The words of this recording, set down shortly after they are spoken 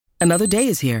Another day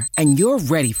is here, and you're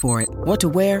ready for it. What to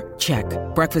wear? Check.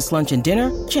 Breakfast, lunch, and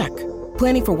dinner? Check.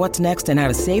 Planning for what's next and how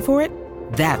to save for it?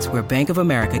 That's where Bank of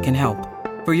America can help.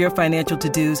 For your financial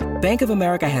to-dos, Bank of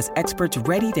America has experts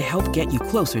ready to help get you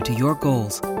closer to your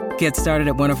goals. Get started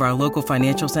at one of our local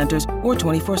financial centers or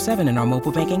 24/7 in our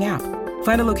mobile banking app.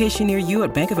 Find a location near you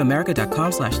at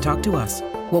bankofamerica.com/talktous.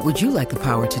 What would you like the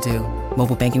power to do?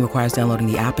 Mobile banking requires downloading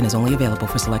the app and is only available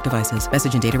for select devices.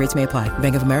 Message and data rates may apply.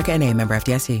 Bank of America N.A., member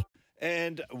FDIC.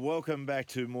 And welcome back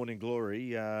to Morning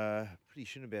Glory. Pretty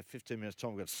soon, about 15 minutes'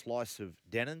 time, we've got a slice of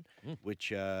Denon, which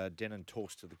Denon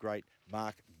talks to the great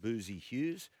Mark Boozy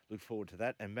Hughes. Look forward to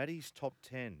that. And Matty's top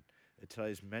 10.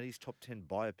 Today's Matty's top 10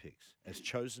 biopics, as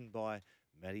chosen by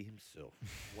Matty himself.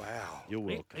 Wow. You're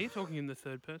welcome. Are you talking in the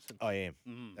third person? I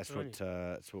am. That's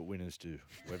what winners do,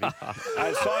 Webby.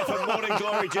 It's time for Morning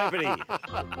Glory Jeopardy.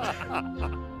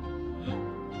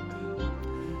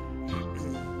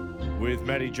 With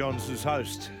Matty Johns as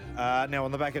host. Now,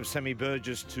 on the back of Sammy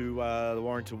Burgess to the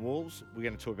Warrington Wolves, we're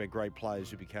going to talk about great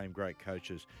players who became great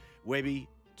coaches. Webby,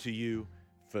 to you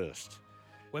first.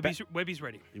 Webby's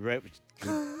ready. You ready?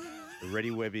 The Ready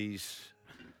Webbies,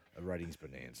 a ratings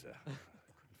bonanza. I couldn't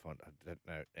find that.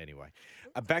 No, anyway.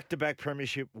 A back-to-back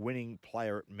premiership winning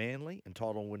player at Manly and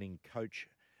title-winning coach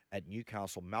at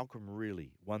Newcastle, Malcolm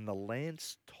Reilly, won the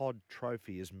Lance Todd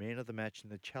Trophy as man of the match in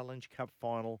the Challenge Cup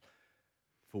final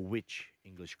for which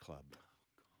English club?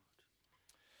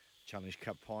 Challenge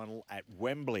Cup final at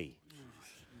Wembley.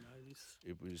 I know this.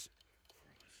 It was.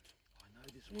 I know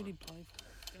this. Who did he play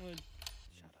for? Go and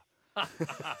shut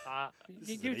up.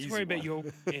 You just worry about your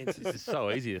answers. This is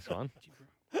so easy, this one.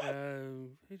 Who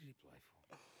did he play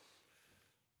for?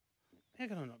 How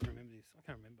can I not remember this? I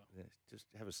can't remember. Yeah, just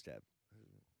have a stab.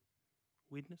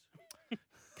 Weirdness?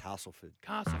 Castleford.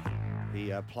 Castleford.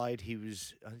 He played.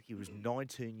 I think he was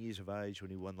 19 years of age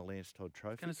when he won the Lance Todd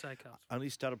Trophy. Going to say Castleford. Only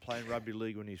started playing rugby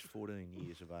league when he was 14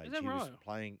 years of age. Is that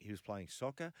right? He was playing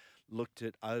soccer. Looked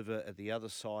over at the other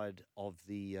side of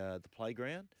the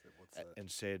playground and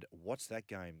said, "What's that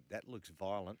game? That looks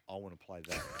violent. I want to play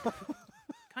that."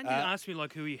 Can't you ask me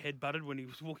who he headbutted when he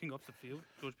was walking off the field,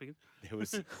 George Pickens? It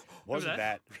wasn't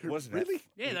that? Wasn't really? that?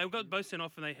 Yeah, they got both sent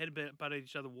off and they headbutted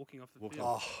each other walking off the field.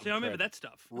 Oh, See, I remember that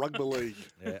stuff. Rugby league.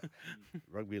 Yeah,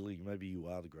 rugby league. Maybe you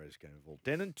are the greatest game of all.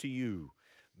 Denon, to you.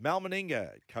 Mal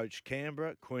Meninga coached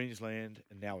Canberra, Queensland,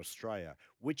 and now Australia.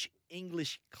 Which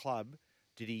English club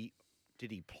did he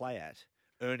play at,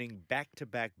 earning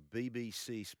back-to-back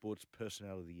BBC Sports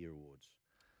Personality of the Year awards?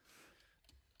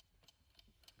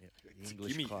 Yep, the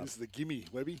English Gimme. club. This is the gimme,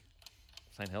 Webby.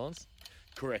 St. Helens?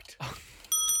 Correct.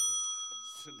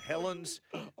 St. Helens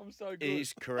I'm so good.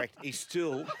 is correct. He's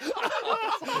still.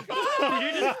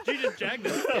 you just jagged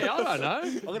it. Yeah, I don't know.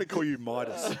 I'm going to call you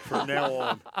Midas from now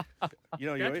on. You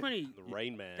know, That's you're, when he, The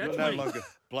Rain Man. That's you're no when he- longer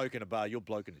bloke in a bar. You're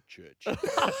bloke in a church.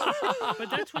 But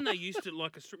that's when they used to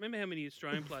remember how many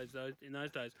Australian players in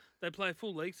those days? They play a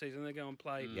full league season. They go and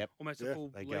play almost a full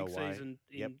They go league away. season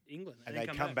in England, And then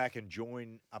they come back and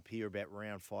join up here about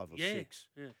round 5 or 6.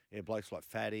 Yeah. Blokes like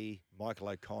Fatty, Michael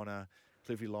O'Connor,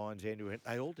 Cliffy Lyons, Andrew.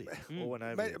 They all did. All went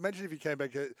over. there. Imagine if you came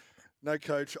back, no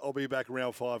coach, I'll be back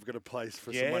round 5, got a place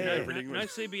for some money Yeah. over in No England.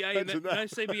 CBA, Imagine no that.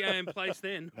 CBA in place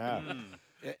then. No.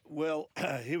 Yeah, well,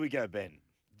 here we go, Ben.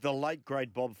 The late,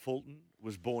 great Bob Fulton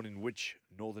was born in which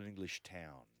Northern English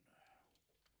town?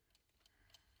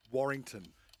 Warrington.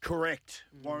 Correct.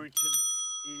 Warrington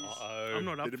is... I'm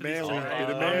not up Bit for of this Manly, today. bit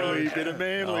of Manly, bit of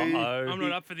Manly. I'm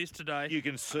not up for this today. You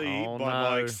can see Oh, by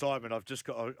my no. excitement, I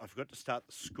forgot to start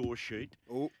the score sheet.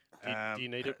 Oh, Do you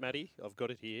need it, Matty? I've got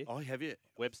it here. I have you.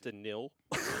 Webster 0.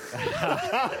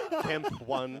 Kemp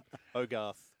 1.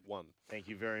 Hogarth 1. Thank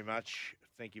you very much.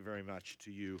 Thank you very much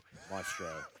to you, Maestro.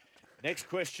 Next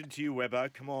question to you,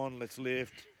 Webbo. Come on, let's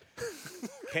lift.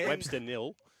 Webster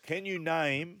 0. Can you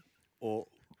name, or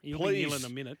You'll be please, nil in a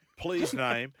minute. please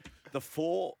name the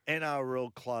 4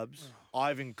 NRL clubs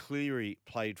Ivan Cleary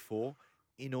played for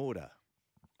in order?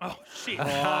 Oh shit!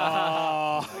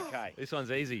 Okay. This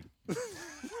one's easy.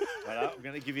 I'm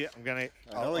going to give you.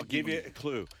 I'll give you a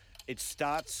clue. It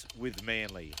starts with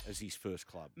Manly as his first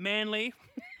club. Manly,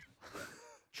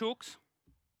 Chooks,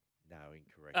 No,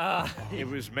 incorrect. It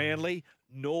was Manly,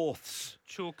 Norths,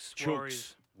 Chooks, Chooks,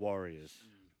 Warriors. Warriors.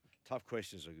 Tough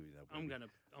questions. I'll give you that.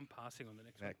 I'm passing on the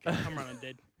next Okay. one. I'm running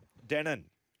dead. Denon,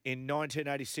 in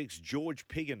 1986, George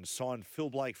Piggins signed Phil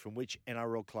Blake from which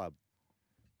NRL club?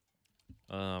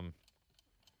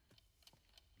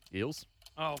 Eels?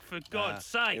 Oh, for God's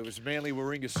sake! It was Manly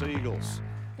Warringah Seagulls.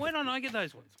 Why don't I get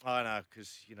those ones? I know,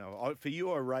 because, for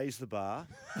you, I raised the bar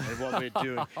and what we're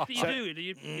doing. You do.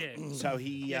 Yeah. So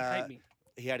he Yeah, hate me.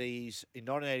 he had his in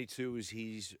 1982 was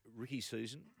his rookie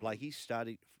season. Blakey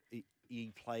started.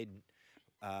 He played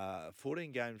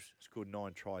 14 games, scored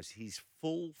 9 tries. His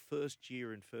full first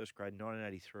year in first grade,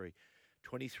 1983,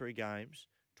 23 games,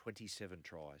 27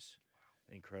 tries.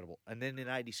 Incredible. And then in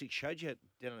 86, showed you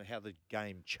how the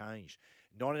game changed.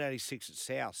 1986 at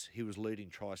South, he was leading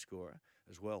try scorer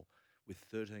as well with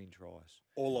 13 tries.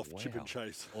 All off chip and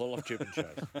chase. All off chip and chase.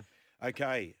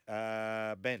 Okay,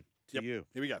 Ben, to you.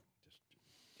 Here we go.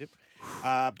 Yep.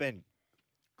 Ben,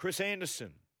 Chris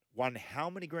Anderson won how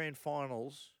many grand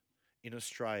finals in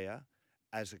Australia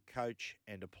as a coach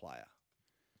and a player?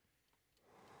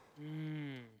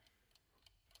 Pretty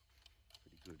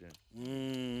good,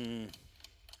 then.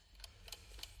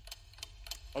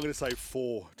 I'm going to say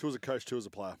 4. 2 as a coach, 2 as a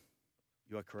player.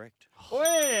 You are correct.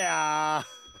 Yeah.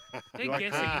 They're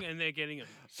guessing and they're getting it.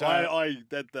 So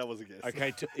That was a guess.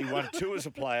 okay, he won 2 as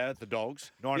a player, the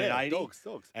Dogs, 1980,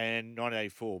 dogs. and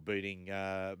 1984,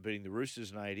 beating the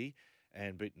Roosters in 80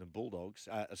 and beating the Bulldogs.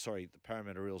 The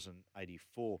Parramatta Eels in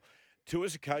 84. 2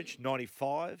 as a coach,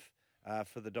 95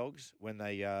 for the Dogs when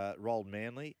they rolled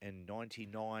Manly, and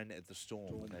 99 at the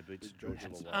Storm when they beat St George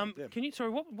Illawarra. Can you? Sorry,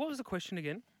 what was the question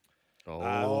again?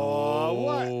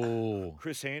 Oh,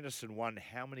 Chris Anderson won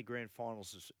how many grand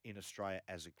finals in Australia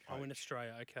as a coach? Oh, in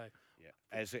Australia. Okay. Yeah,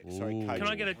 as a coach. Can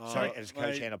I get a? as a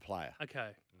coach and a player? Okay.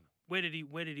 Where did he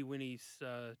win his?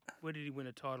 Where did he win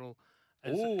a title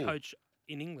as a coach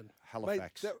in England?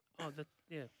 Halifax.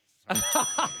 Yeah.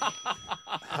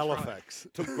 Halifax.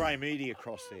 Took Grey Media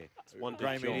across there. One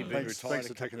Grey big Media job. been Thanks retired.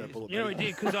 for taking that bullet. You know he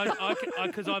did because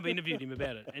I've interviewed him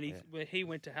about it, and he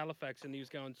went to Halifax and he was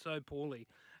going so poorly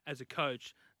as a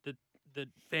coach that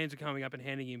fans are coming up and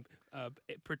handing him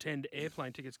pretend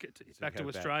airplane tickets back to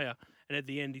Australia, and at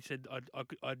the end he said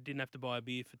I didn't have to buy a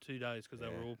beer for 2 days because they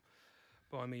were all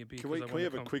buying me a beer. Can we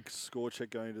have a quick score check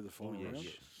going into the final round?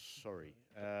 Yes. Sorry.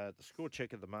 The score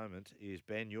check at the moment is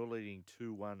Ben. You're leading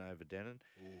 2-1 over Denon.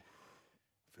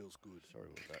 Feels good. Sorry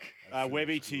about that.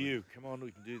 Webby, to you. Come on,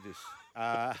 we can do this.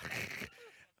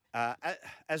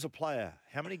 As a player,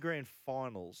 how many grand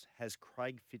finals has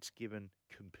Craig Fitzgibbon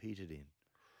competed in?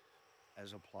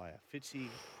 As a player, Fitzy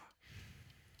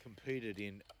competed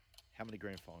in how many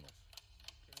grand finals?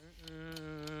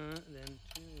 Then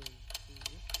two.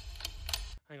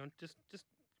 Hang on, just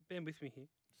bear with me here.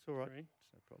 It's all right. 3,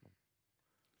 It's no problem.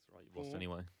 that's right. You lost 4,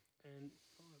 anyway. and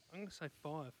 5. I'm going to say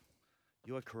 5.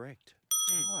 You are correct.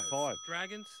 5.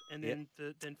 Dragons, and then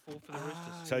 4 for the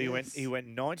Roosters. So he went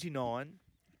 99,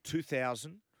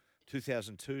 2000,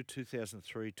 2002,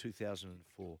 2003,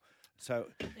 2004. So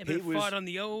he was fight on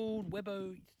the old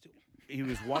Webbo. he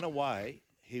was one away.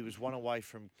 He was one away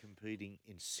from competing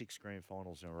in 6 grand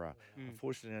finals in a row.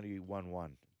 Unfortunately, only won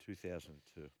one,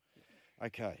 2002.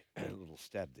 Okay, a little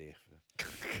stab there.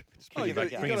 Bring it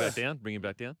back down. Bring it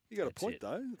back down. You got a That's point, it.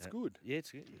 though. It's good. Yeah, it's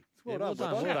good. Well Well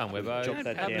done, done, Webbo. Webbo. Jot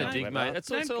that Having down, a dig, Webbo. mate. That's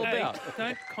what it's all about.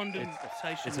 Don't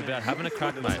condensation. It's me. about having a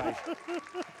crack, mate.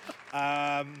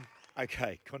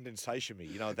 Okay, condensation me.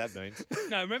 You know what that means?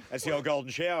 No, remember. That's the old golden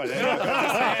shower. There.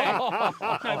 No,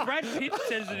 Brad Pitt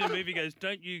says it in the movie. He goes,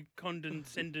 "Don't you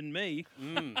condescending me?"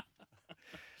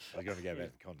 I've got to go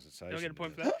about the condensation. Do I get a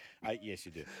point for that? Yes,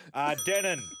 you do.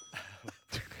 Denon,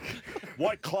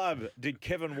 what club did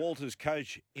Kevin Walters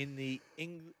coach in the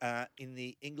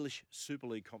English Super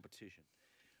League competition?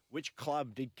 Which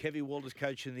club did Kevin Walters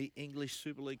coach in the English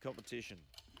Super League competition?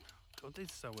 God, this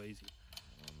is so easy.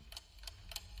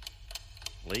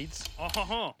 Leeds.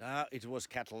 Oh, No, it was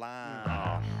Catalan.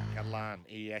 Catalan.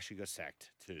 He actually got sacked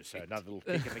too. So another little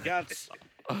kick in the guts.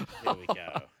 There we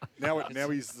go. Now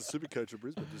he's the super coach of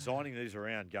Brisbane. Designing these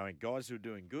around, going, guys who are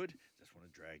doing good, just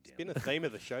want to drag down. It's been a theme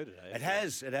of the show today. It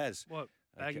has. It has. what?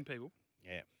 Bagging people.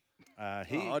 Yeah. I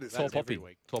did Tall that Poppy. every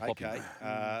week. Tall Poppy. Okay.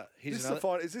 Here's Is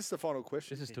another. this the final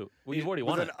question? This is two. Well, you've already With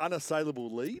won an it.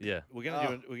 unassailable lead? Yeah. We're going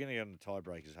to we're going to go on the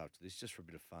tiebreakers after this, just for a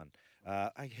bit of fun.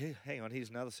 Hang on. Here's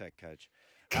another sack coach.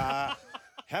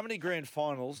 How many grand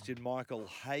finals did Michael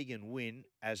Hagan win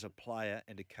as a player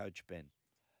and a coach, Ben?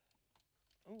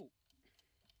 Oh,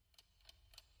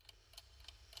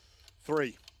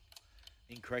 3.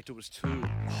 Incorrect. It was 2.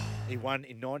 He won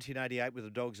in 1988 with the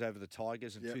Dogs over the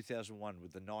Tigers, and 2001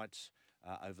 with the Knights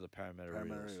over the Parramatta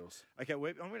Eels. Okay, I'm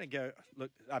going to go.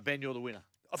 Look, Ben, you're the winner.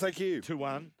 Oh, thank you.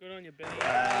 2-1. good on you, Benny.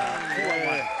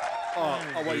 Oh,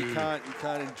 well, you can't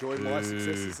enjoy my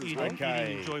successes as You well. didn't, you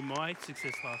didn't enjoy my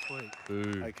success last week.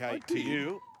 Boo. Okay, to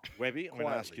you, Webby, I'm going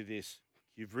to ask you this.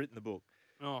 You've written the book.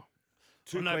 Oh,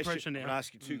 Two no questions. pressure I'm now. going to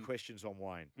ask you 2 questions on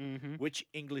Wayne. Mm-hmm. Which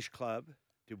English club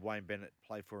did Wayne Bennett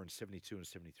play for in 72 and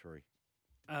 73?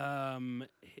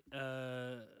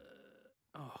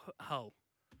 Hull.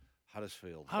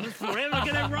 Huddersfield. Huddersfield. How did I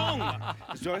get that wrong?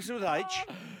 So it's with H.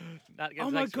 That Oh,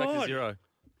 my takes back to God. 0.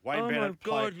 Wayne Oh, my Bennett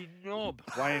God, played. you knob.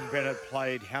 Wayne Bennett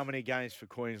played how many games for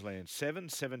Queensland? 7,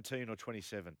 17 or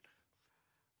 27?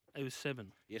 It was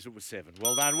 7. Yes, it was 7.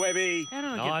 Well done, Webby. How did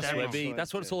I Nice, get that wrong? Webby.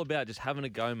 That's what it's all about, just having a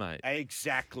go, mate.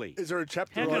 Exactly. Is there a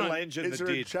chapter How can on I- legend Is that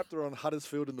there a did. chapter on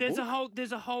Huddersfield in the There's book?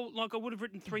 a whole, like I would have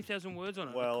written 3,000 words on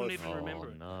it. Well, I couldn't if- even remember Oh,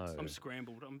 it. no. I'm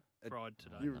scrambled. I'm fried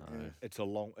today. It's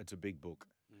a big book,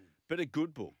 but a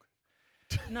good book.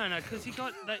 No, because he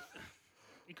got that.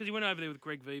 Because he went over there with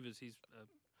Greg Vivers, his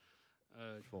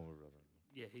Former brother.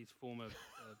 yeah, his former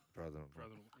Brother.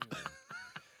 brother. Anyway.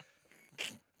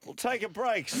 We'll take a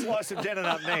break. Slice of Denon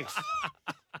up next.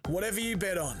 Whatever you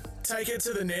bet on, take it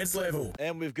to the Neds level.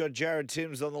 And we've got Jared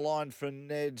Timms on the line from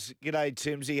Neds. G'day,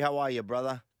 Timsy. How are you,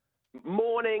 brother?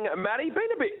 Morning, Matty.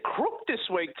 Been a bit crook this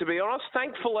week, to be honest.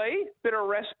 Thankfully, bit of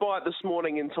respite this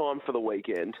morning in time for the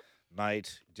weekend.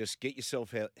 Mate, just get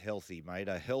yourself healthy, mate.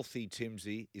 A healthy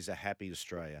Timsy is a happy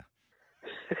Australia.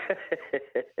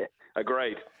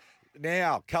 Agreed.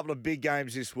 Now, a couple of big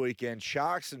games this weekend.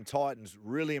 Sharks and Titans,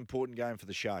 really important game for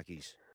the Sharkies.